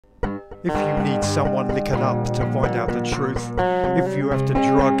If you need someone liquored up to find out the truth, if you have to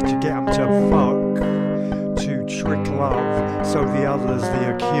drug to get them to fuck, to trick love so the other's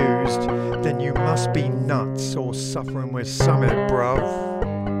the accused, then you must be nuts or suffering with summit, bruv.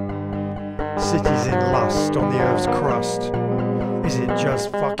 Cities in lust on the earth's crust. Is it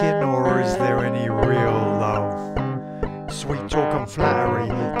just fucking or is there any real love? Sweet talk and flattery,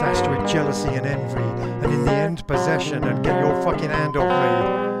 dashed with jealousy and envy, and in the end possession, and get your fucking hand off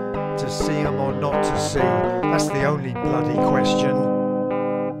me. To see 'em or not to see, that's the only bloody question.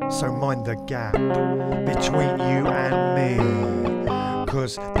 So mind the gap between you and me,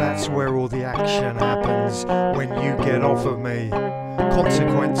 'cause that's where all the action happens when you get off of me.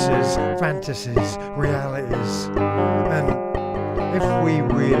 Consequences, fantasies, realities, and if we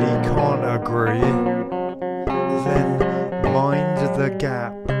really can't agree, then mind the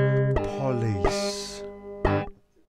gap, police.